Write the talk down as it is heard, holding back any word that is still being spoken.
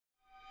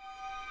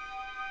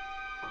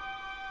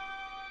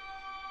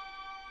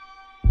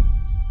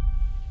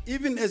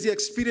Even as he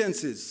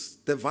experiences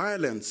the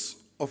violence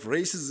of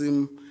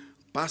racism,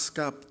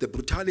 busk-up, the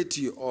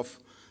brutality of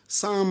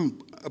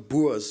some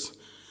Boers,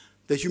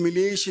 the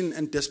humiliation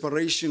and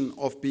desperation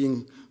of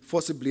being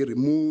forcibly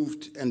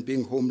removed and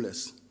being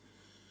homeless.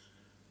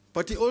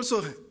 But he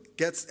also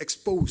gets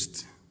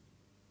exposed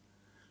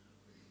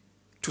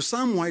to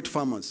some white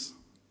farmers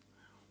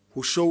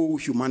who show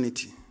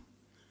humanity,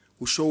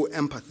 who show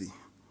empathy,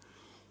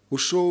 who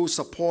show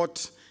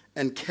support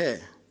and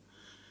care,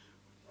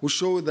 who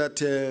show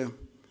that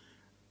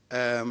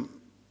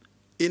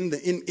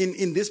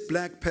in this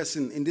black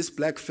person, in this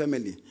black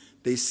family,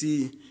 they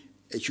see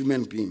a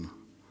human being.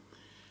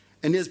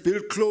 And he has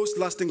built close,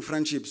 lasting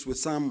friendships with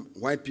some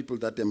white people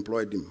that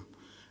employed him.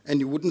 And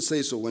you wouldn't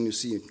say so when you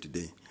see him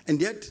today.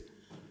 And yet,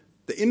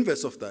 the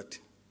inverse of that,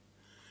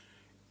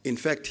 in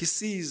fact, he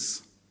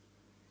sees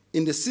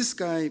in the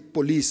Ciskei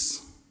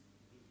police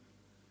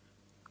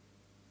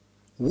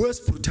worse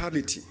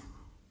brutality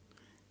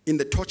in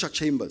the torture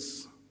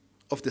chambers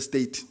of the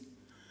state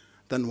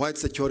than white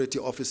security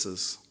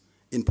officers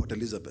in Port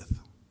Elizabeth.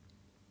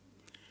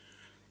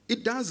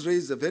 It does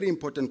raise a very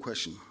important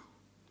question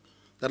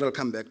that I'll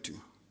come back to.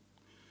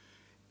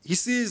 He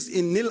sees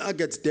in Neil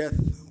Agat's death,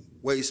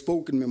 where he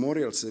spoke in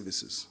memorial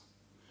services,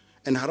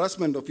 and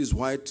harassment of his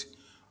white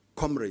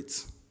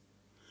comrades,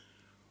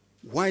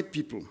 white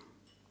people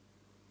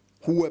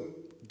who were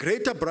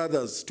greater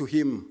brothers to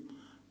him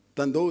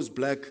than those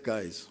black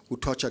guys who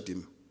tortured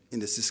him in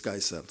the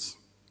Ciskei cells.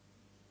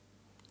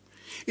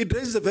 It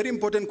raises a very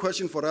important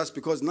question for us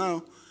because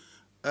now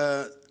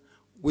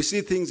we see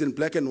things in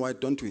black and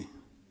white, don't we?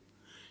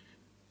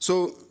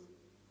 So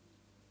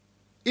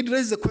it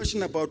raises a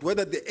question about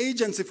whether the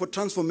agency for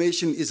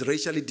transformation is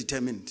racially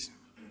determined.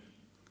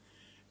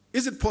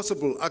 Is it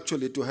possible,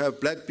 actually, to have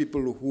black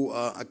people who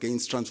are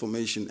against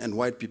transformation and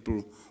white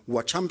people who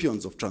are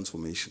champions of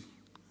transformation?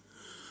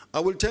 I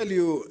will tell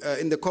you,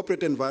 in the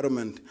corporate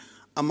environment,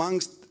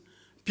 amongst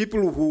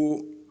people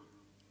who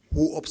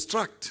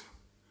obstruct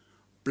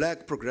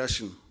black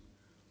progression,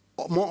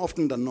 more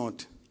often than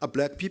not, are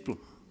black people.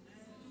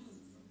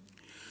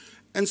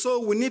 And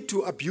so we need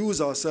to abuse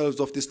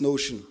ourselves of this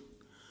notion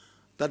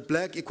that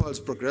black equals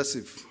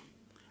progressive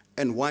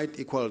and white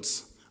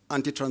equals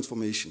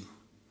anti-transformation.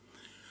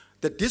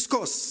 The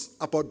discourse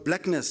about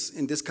blackness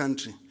in this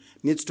country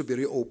needs to be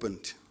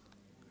reopened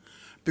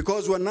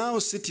because we're now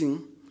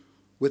sitting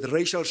with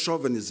racial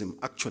chauvinism,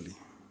 actually.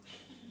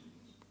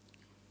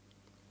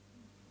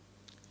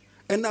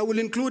 And I will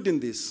include in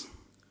this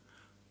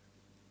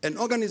an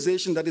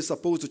organization that is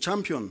supposed to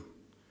champion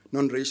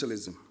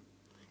non-racialism.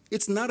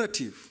 Its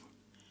narrative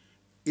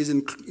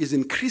is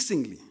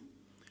increasingly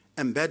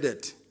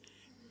embedded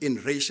in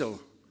racial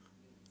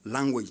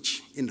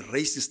language, in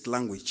racist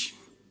language,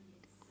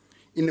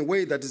 in a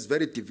way that is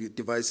very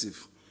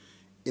divisive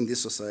in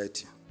this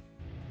society.